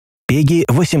PEGI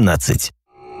 18.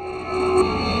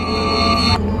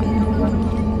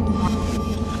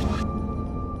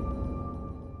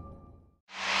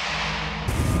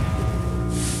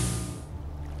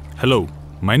 Hello,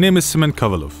 my name is Semen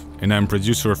Kovalov, and I'm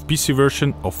producer of PC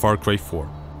version of Far Cry 4.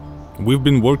 We've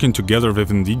been working together with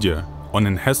NVIDIA on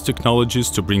enhanced technologies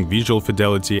to bring visual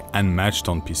fidelity unmatched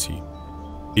on PC.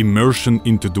 Immersion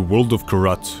into the world of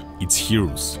Karat, its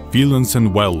heroes, villains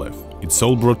and wildlife, it's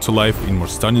all brought to life in more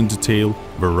stunning detail,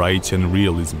 variety and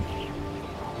realism.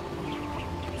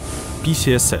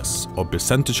 PCSS, or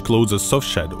Percentage Closer Soft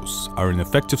Shadows, are an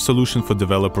effective solution for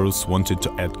developers wanting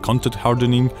to add content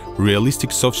hardening,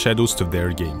 realistic soft shadows to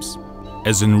their games.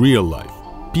 As in real life,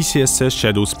 PCSS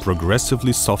shadows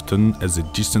progressively soften as the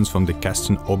distance from the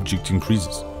casting object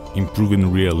increases,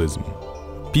 improving realism.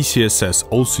 PCSS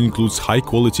also includes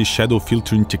high-quality shadow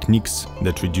filtering techniques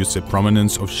that reduce the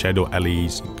prominence of shadow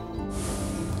aliasing.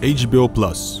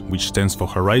 HBO+, which stands for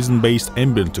Horizon-Based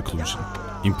Ambient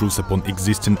Occlusion, improves upon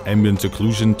existing ambient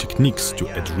occlusion techniques to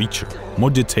add richer, more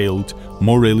detailed,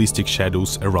 more realistic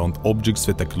shadows around objects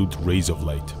that occlude rays of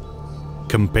light.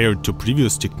 Compared to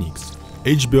previous techniques,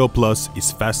 HBO+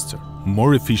 is faster,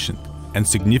 more efficient, and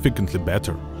significantly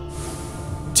better.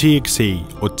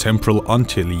 TXA, or temporal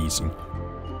anti-aliasing,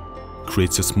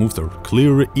 creates a smoother,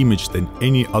 clearer image than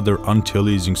any other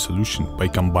anti-aliasing solution by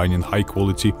combining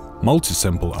high-quality,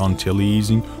 multi-sample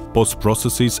anti-aliasing,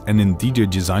 post-processes and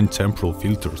NVIDIA-designed temporal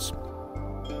filters.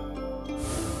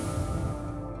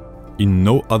 In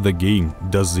no other game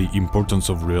does the importance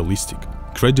of realistic,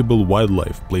 credible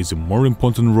wildlife plays a more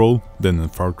important role than in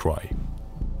Far Cry.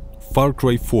 Far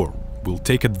Cry 4 will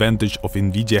take advantage of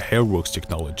NVIDIA Hairworks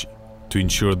technology to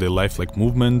ensure the lifelike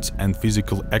movement and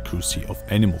physical accuracy of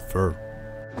animal fur.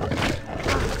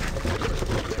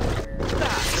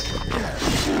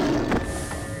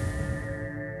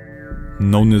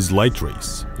 Known as light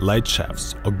rays, light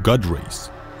shafts, or God rays,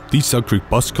 these are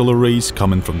crepuscular rays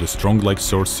coming from the strong light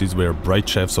sources where bright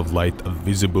shafts of light are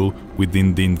visible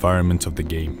within the environment of the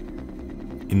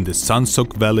game. In the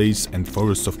sun-soaked valleys and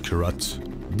forests of Karat,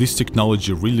 this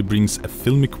technology really brings a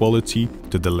filmy quality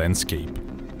to the landscape.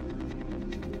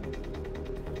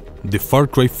 The Far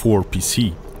Cry 4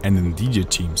 PC and NVIDIA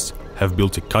teams have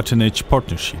built a cutting-edge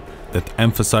partnership that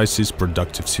emphasizes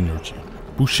productive synergy,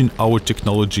 pushing our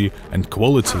technology and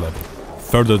quality level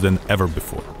further than ever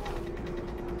before.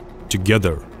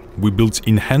 Together, we built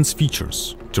enhanced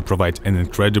features to provide an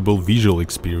incredible visual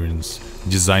experience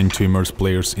designed to immerse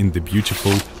players in the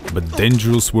beautiful but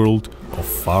dangerous world of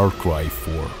Far Cry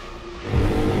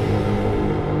 4.